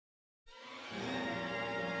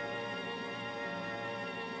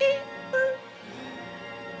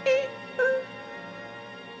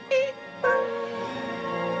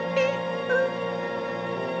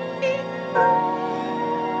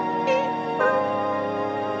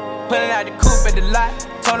Pulling out the coupe at the lot.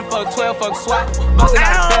 Told him fuck 12, fuck SWAT. Busting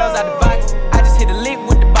all the bells out the box. I just hit a lick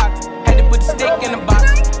with the box. Had to put the stick in the box.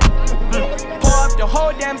 Pour up the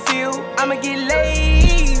whole damn seal. I'ma get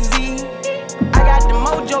lazy. I got the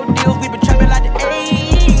mojo deals. We been trapping like the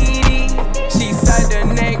 80s. She said the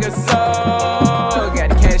nigga so. Got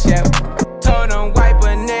the cash out. Told him wipe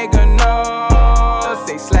a nigga no.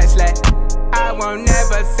 Say slash slash. I won't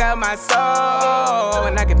never sell my soul.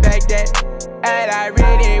 And I can back that. And I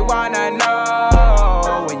really wanna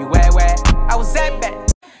know where you at, I was at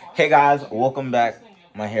back. Hey guys, welcome back.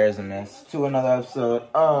 My hair is a mess. To another episode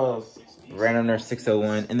of Random Nerd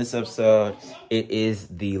 601. In this episode, it is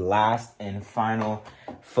the last and final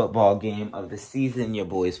football game of the season. Your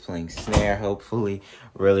boy's playing snare, hopefully.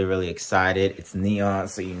 Really excited. It's neon,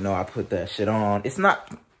 so you know I put that shit on. It's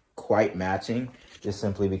not quite matching, just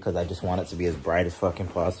simply because I just want it to be as bright as fucking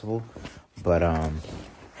possible. But,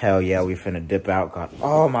 hell yeah, we finna dip out. Got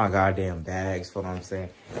all my goddamn bags, you know what I'm saying?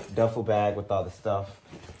 Duffel bag with all the stuff.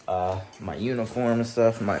 My uniform and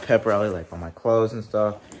stuff, my pep rally, like all my clothes and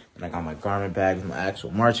stuff. And I got my garment bag with my actual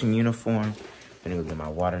marching uniform. Then go get my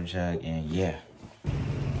water jug, and yeah.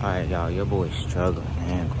 Alright, y'all, your boy's struggling,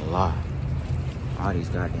 man, gonna lie. All these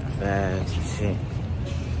goddamn bags and shit.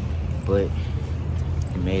 But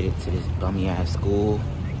we made it to this bummy ass school.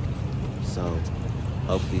 So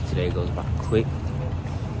hopefully today goes by quick.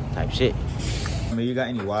 Type shit. I mean, you got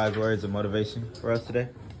any wise words of motivation for us today?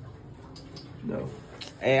 No.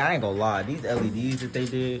 Hey, I ain't gonna lie. These LEDs that they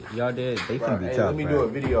did, y'all did, they finna be tough, let me do a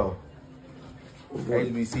video.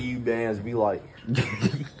 HBCU bands be like.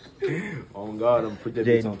 Oh God, I'm gonna put that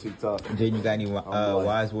bitch on TikTok. Jaden, you got any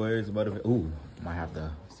wise words of motivation? Ooh, might have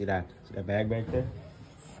to see that bag back there.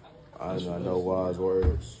 I do not know wise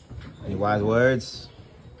words. Any wise words?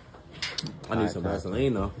 I need some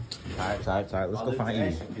Vaseline though. Alright. Let's go find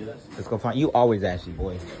Evie. Let's go find you. Always Ashley,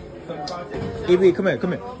 boy. Evie, come here.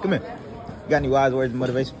 You got any wise words of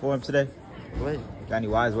motivation for him today? What? Got any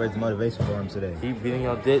wise words of motivation for him today? Keep beating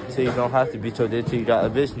your dick till you don't have to beat your dick till you got a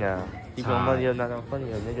bitch now. Keep your money up, not no funny.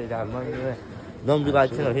 Nigga got money up. Don't be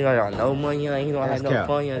like him. He don't got no money. He don't have no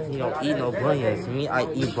bunions. He don't eat no bunions. Me,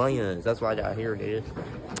 I eat bunions. That's why I got here, nigga.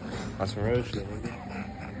 That's some real shit, nigga.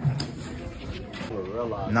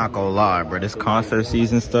 Not gonna lie, bro. This concert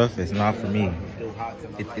season stuff is not for me.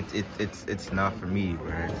 It's not for me,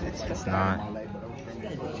 bro. It's not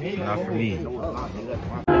for me. Hold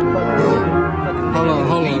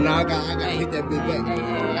on. Now I gotta hit that bitch back.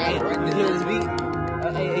 You hear this beat?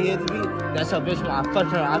 Hey, hear the beat? That's your bitch when I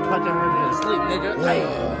fucked her in sleep, nigga.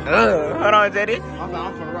 Hold on, Teddy. I'm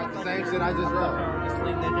finna rock the same shit I just wrote. She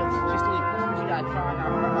sleep, nigga. She sleep. She got crying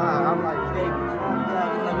out her eye. I'm like, baby, calm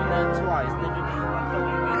down. Let me nut twice, nigga.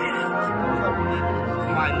 I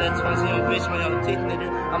might nut twice on your bitch on your teeth, nigga.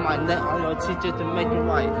 I might nut on your teeth just to make it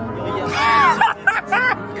right.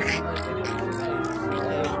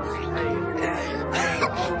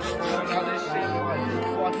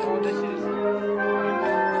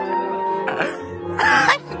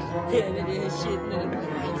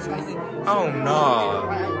 Oh no.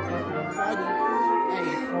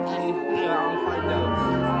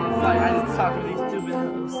 I just talk to these stupid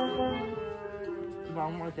hoes. I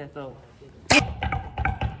don't want that though.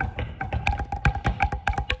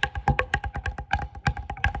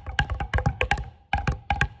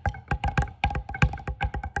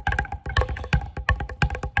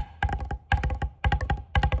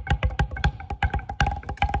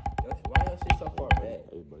 Why your shit so far back?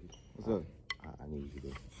 Hey, buddy. What's up? I need you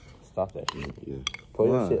to Stop that shit. Yeah. Put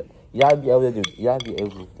your shit. You gotta be able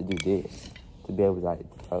to do this. To be able to like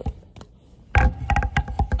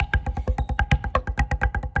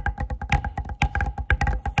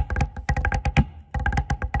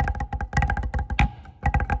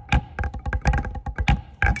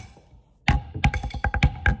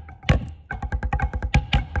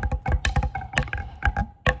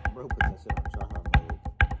Bro, put that shit on try hard mode.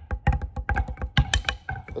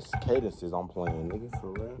 That's cadences I'm playing, nigga. For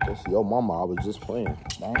real? That's your mama. I was just playing.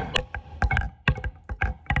 Damn.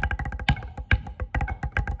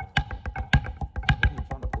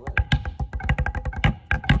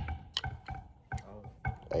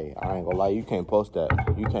 Hey, I ain't gonna lie, you can't post that.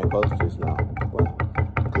 You can't post this now.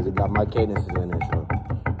 Because it got my cadences in it, so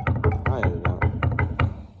I ain't know.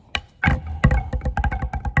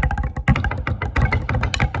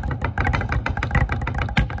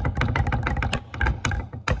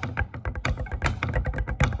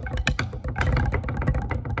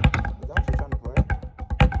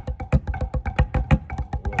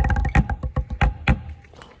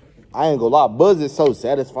 I ain't gonna lie, Buzz is so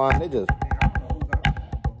satisfying. They just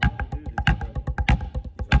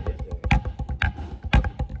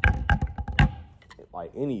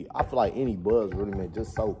I feel like any buzz really man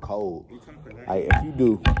just so cold. Like if you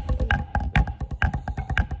do.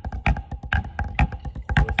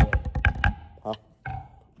 Huh?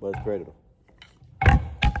 Buzz Predator.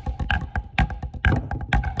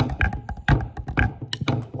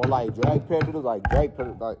 Or like drag predators, like drag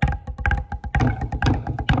predators, like.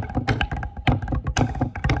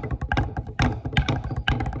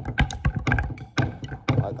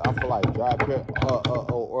 I feel like drag predator,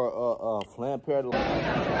 or flam predator.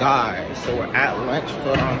 Guys, so we're at lunch, you know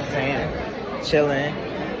what I'm saying? Chilling.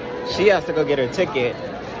 She has to go get her ticket,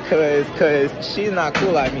 cause she's not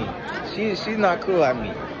cool like me. She's not cool like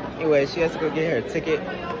me. Anyway, she has to go get her ticket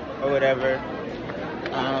or whatever.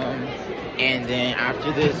 And then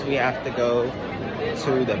after this, we have to go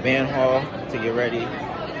to the band hall to get ready.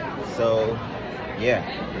 So, yeah.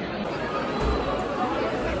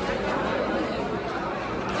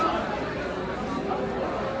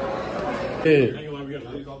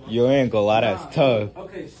 You ain't gonna lie, that's tough.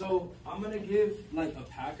 Okay, so I'm gonna give like a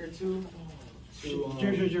pack or two to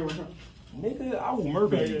nigga, I will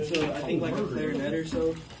murder you. So I think like a clarinet or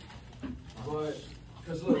so. But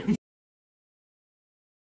cause look.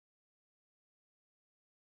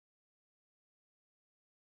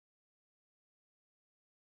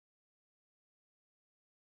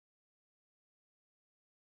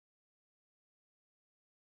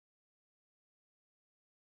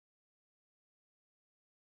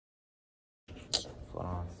 What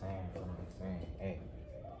I'm saying. Hey,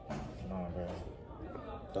 come on, bro.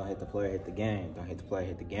 Don't hit the player, hit the game. Don't hit the player,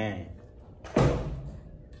 hit the game.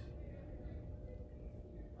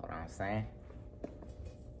 What I'm saying.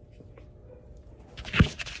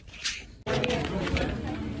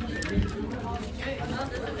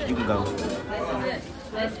 You can go.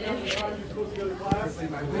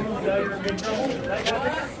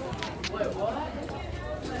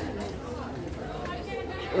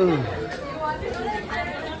 Ooh.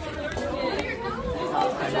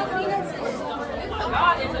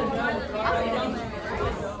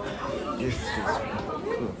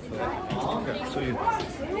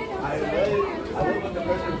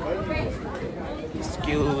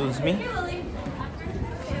 Excuse me.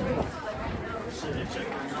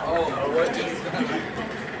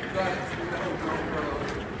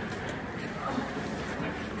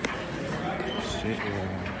 Shit,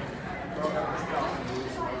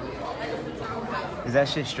 is that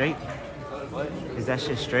shit straight? What? Is that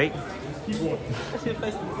shit straight? Is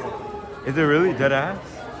it really dead ass?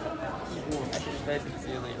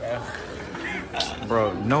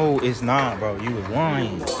 Bro, no, it's not, bro. You was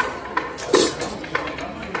lying.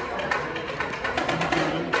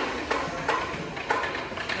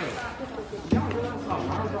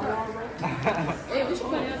 Hey, we should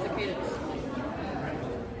play out the cadence.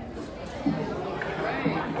 Right.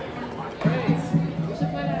 We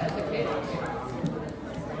should play that as a cadence.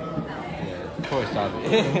 Of course, stop it.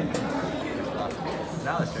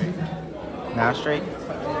 Now it's straight. Now it's straight?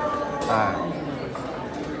 Alright.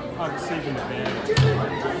 I'm saving the band.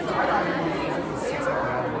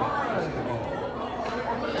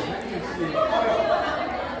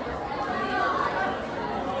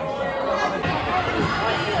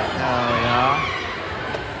 Oh, yeah.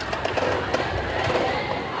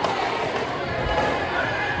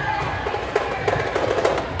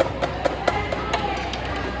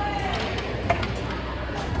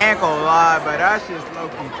 Ain't gonna lie, but that shit's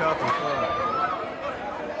low-key tough as fuck.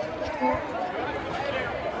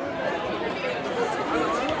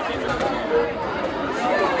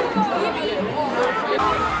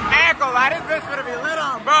 Ain't gonna lie, this bitch gonna be lit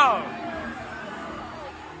on, bro.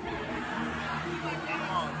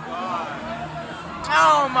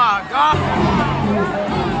 Oh my god.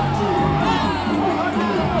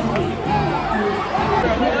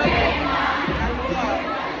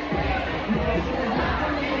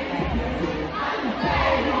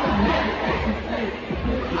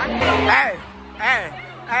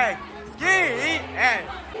 Hey, ski, hey.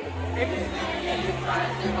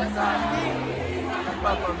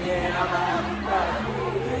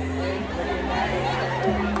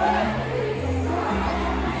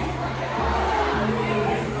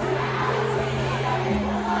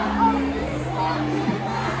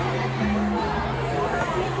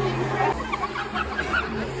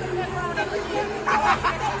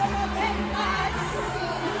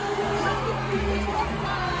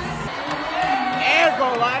 Ain't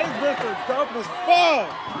gonna lie, this bitch is dope as fuck.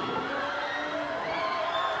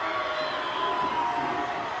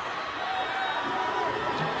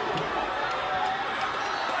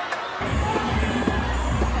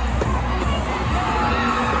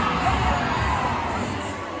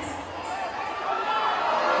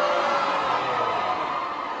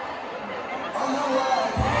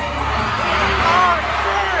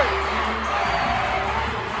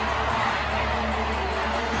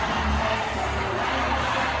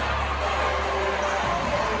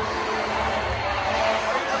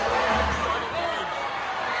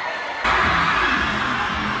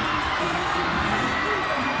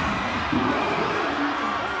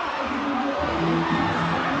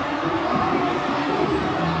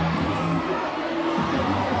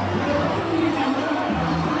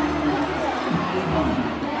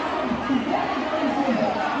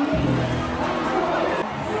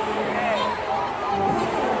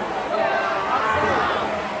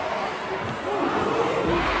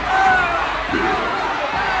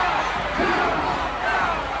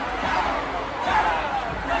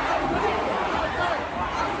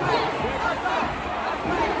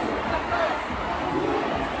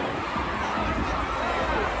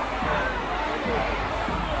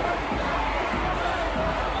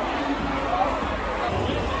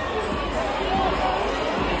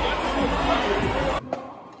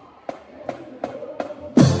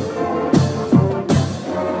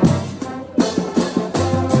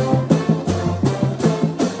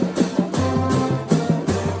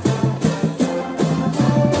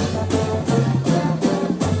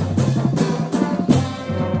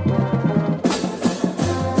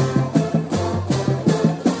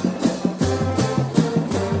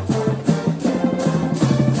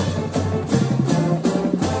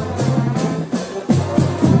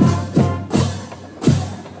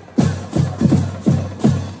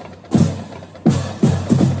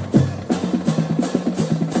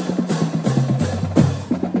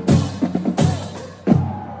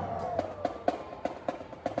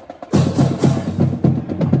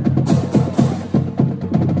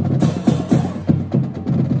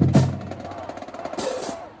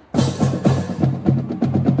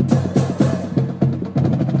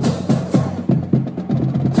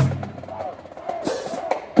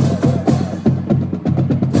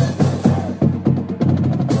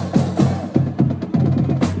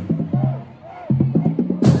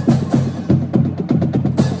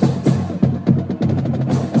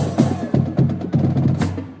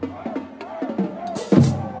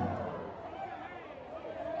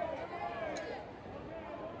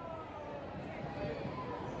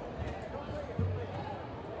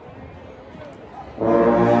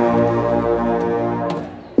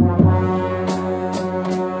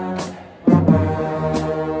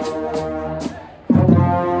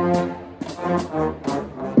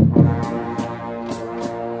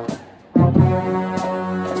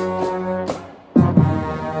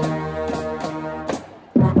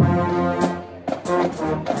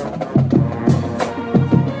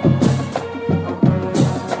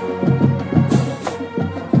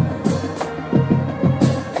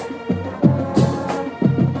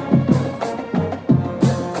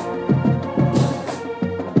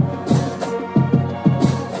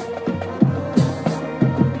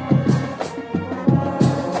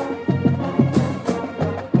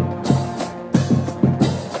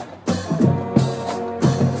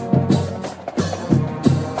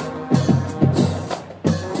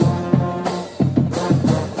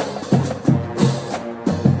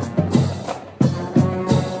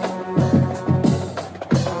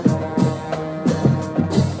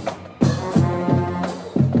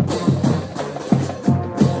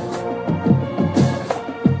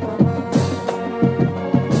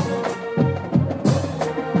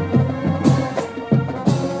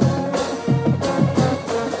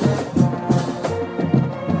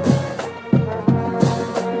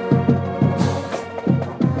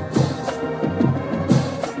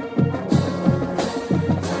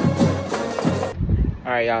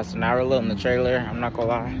 y'all, so now we're loading the trailer. I'm not gonna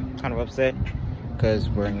lie, I'm kind of upset because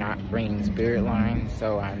we're not bringing Spirit Line,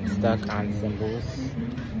 so I'm stuck on cymbals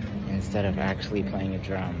instead of actually playing a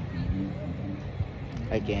drum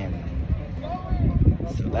again.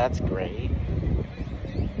 So that's great.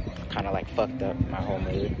 Kind of like fucked up my whole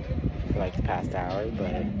mood for like the past hour,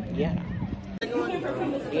 but yeah.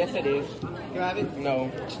 Yes, it is. You have it? No.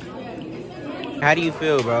 How do you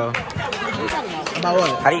feel, bro? About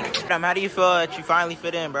what? How do you feel that you finally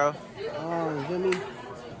fit in, bro? You feel me?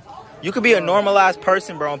 You could be a normalized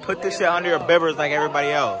person, bro, and put this shit under your bibbers like everybody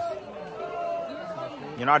else.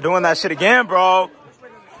 You're not doing that shit again, bro.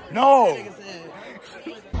 No.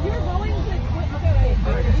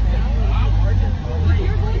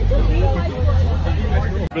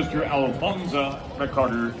 Mr. Alfonso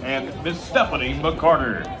McCarter and Miss Stephanie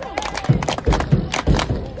McCarter.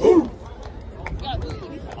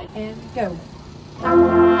 And go.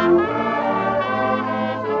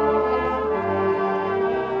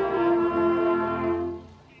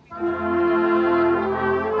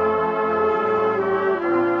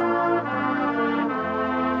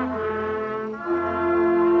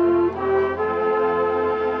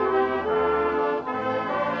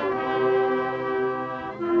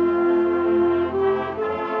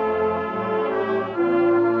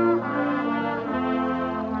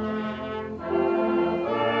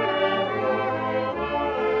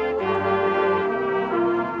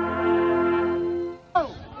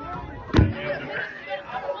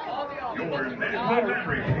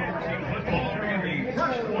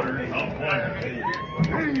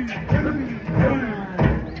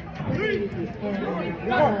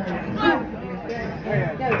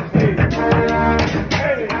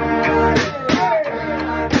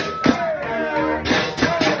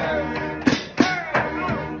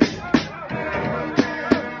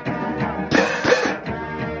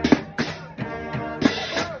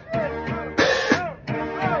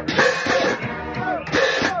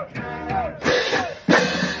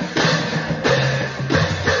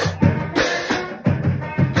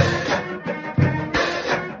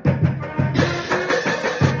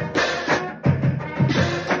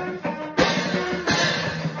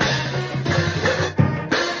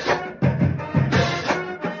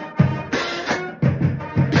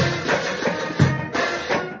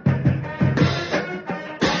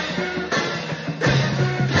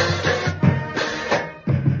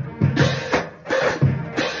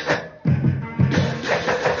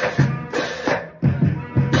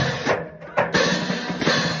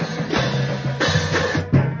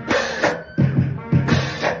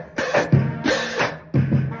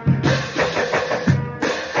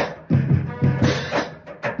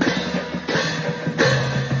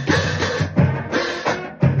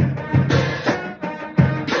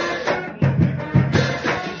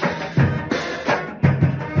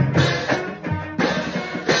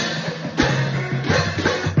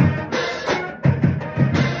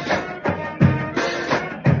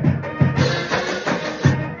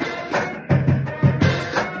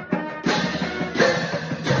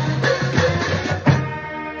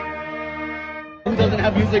 Doesn't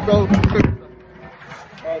have music, bro. This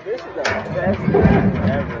is the best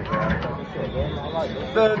ever, bro.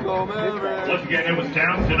 Once again, it was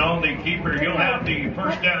Townsend on the keeper. He'll have the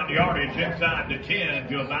first down yardage inside the 10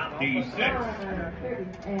 to about the 6.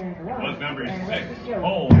 Was number 6,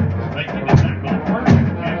 Holmes, making the tackle.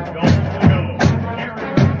 And goal to go.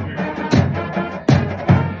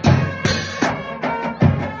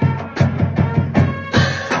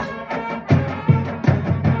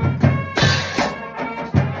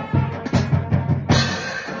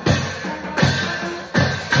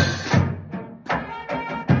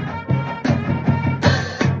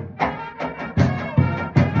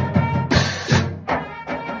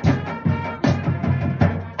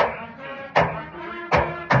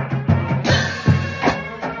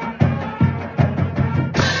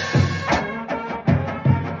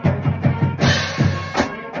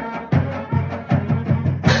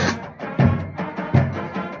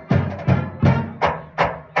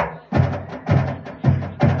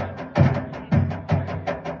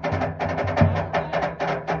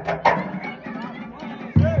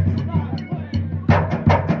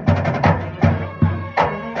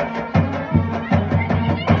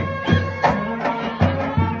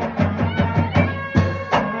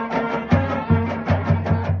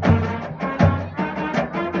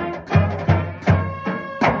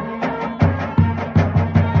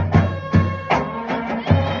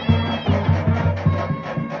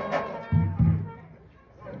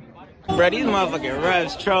 Bro, these motherfucking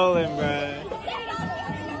refs trolling, bro.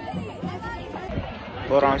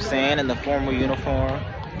 What I'm saying, in the formal uniform,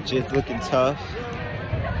 just looking tough.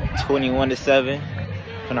 21-7.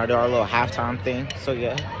 Finna do our little halftime thing. So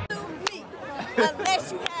yeah.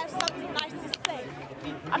 Unless you have something nice to say.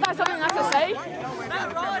 I got something nice to say.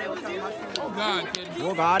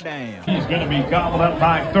 Oh goddamn. He's going to be gobbled up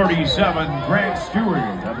by 37, Grant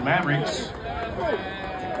Stewart of the Mavericks.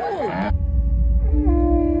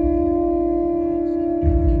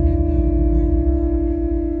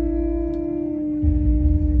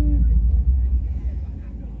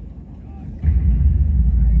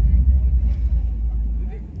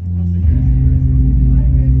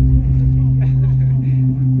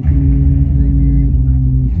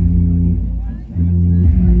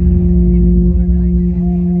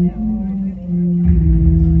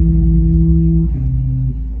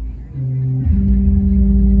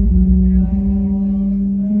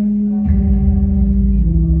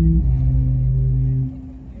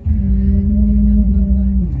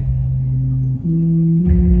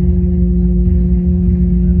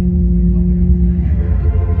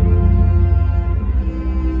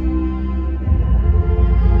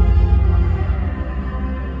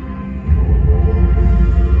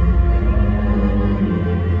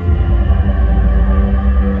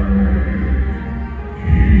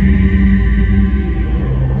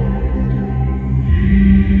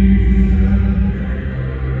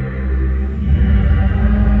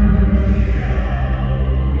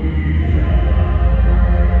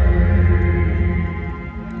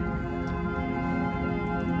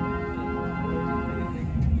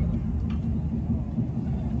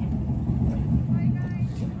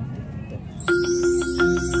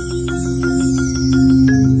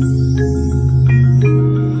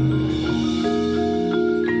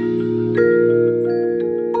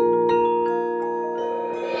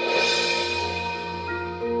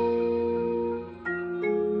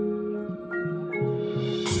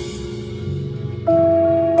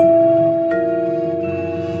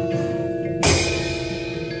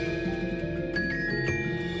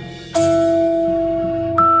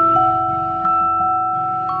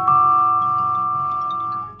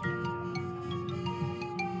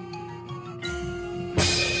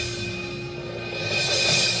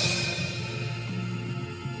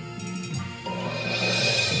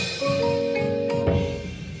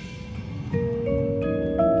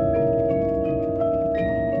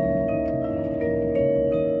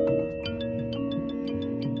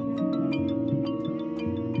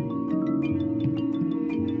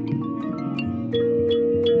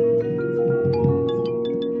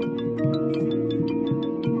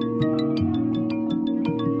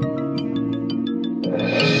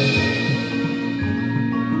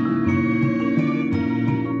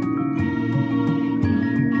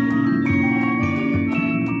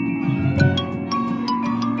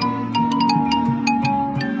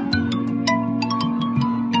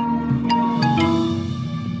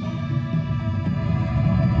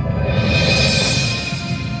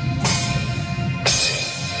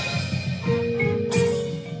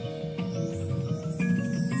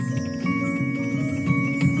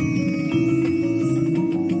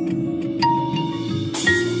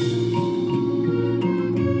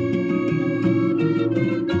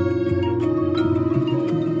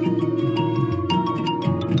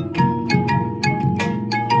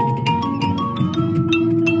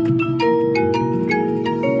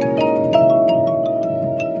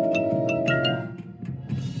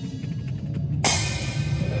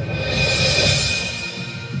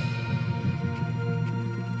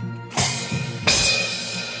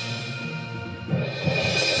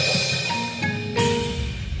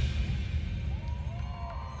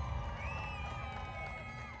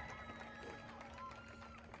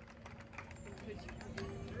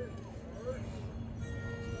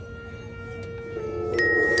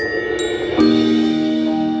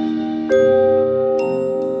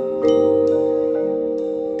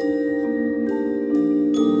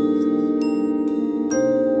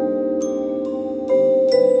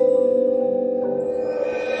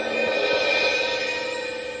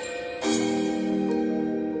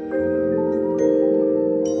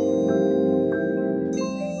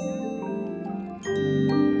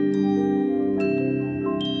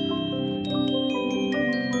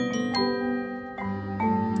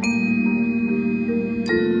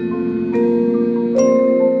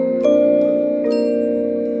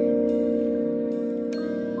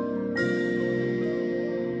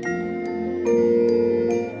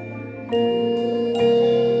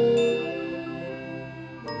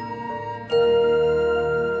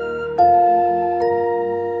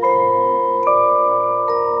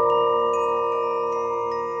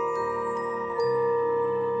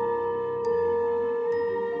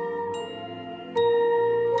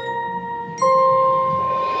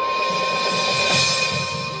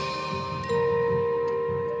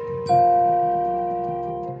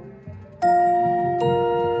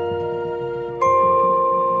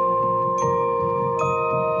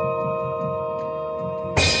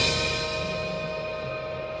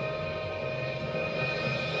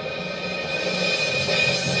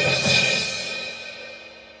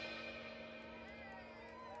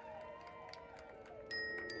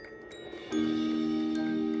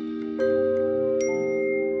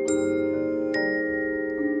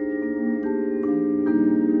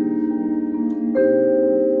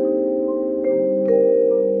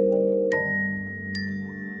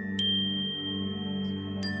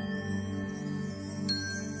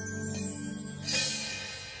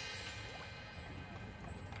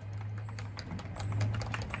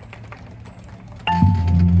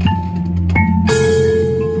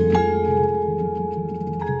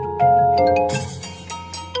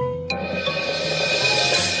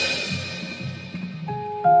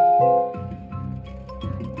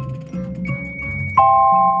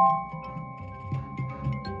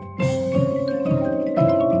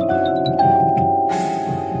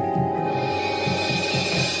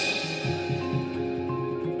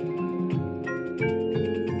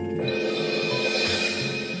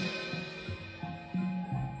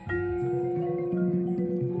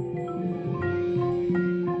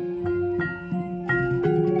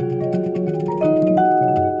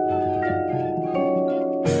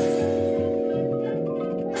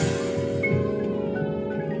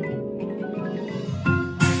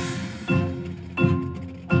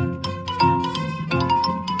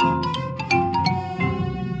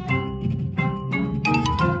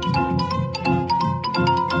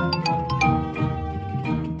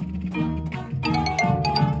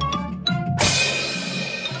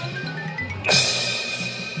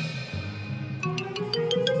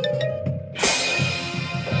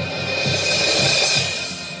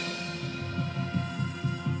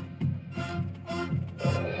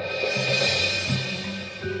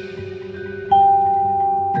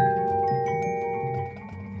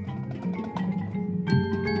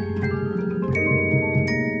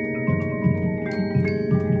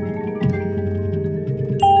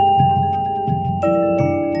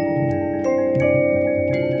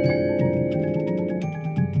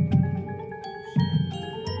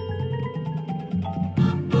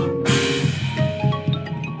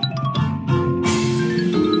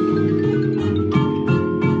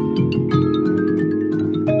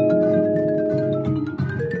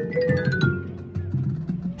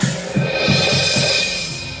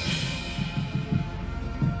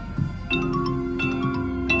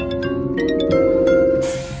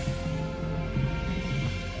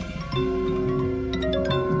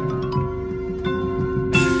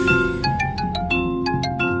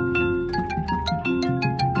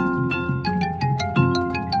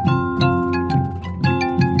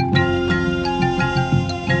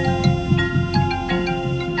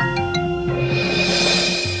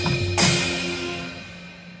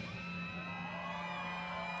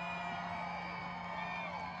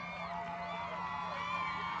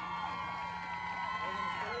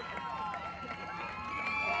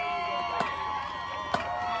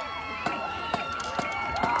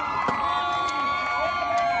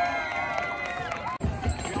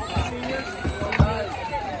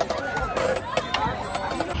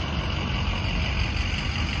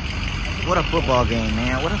 What a football game,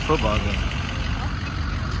 man. What a football game.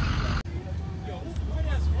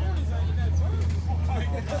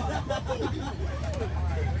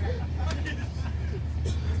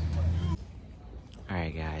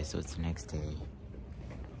 Alright guys, so it's the next day.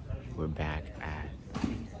 We're back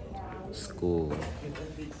at school.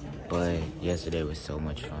 But yesterday was so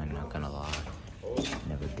much fun, not gonna lie.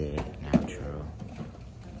 Never did an outro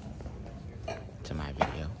to my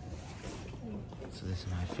video. So this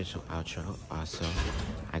is my official outro. Also,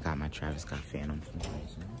 I got my Travis Scott Phantom from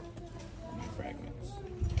Tyson. My fragments.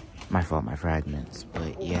 My fault, my fragments.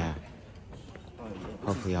 But yeah,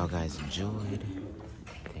 hopefully y'all guys enjoyed.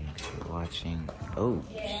 Thanks for watching. Oh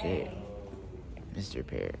shit, Mr.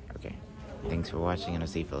 Pear. Okay, thanks for watching, and I'll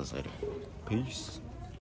see you fellas later. Peace.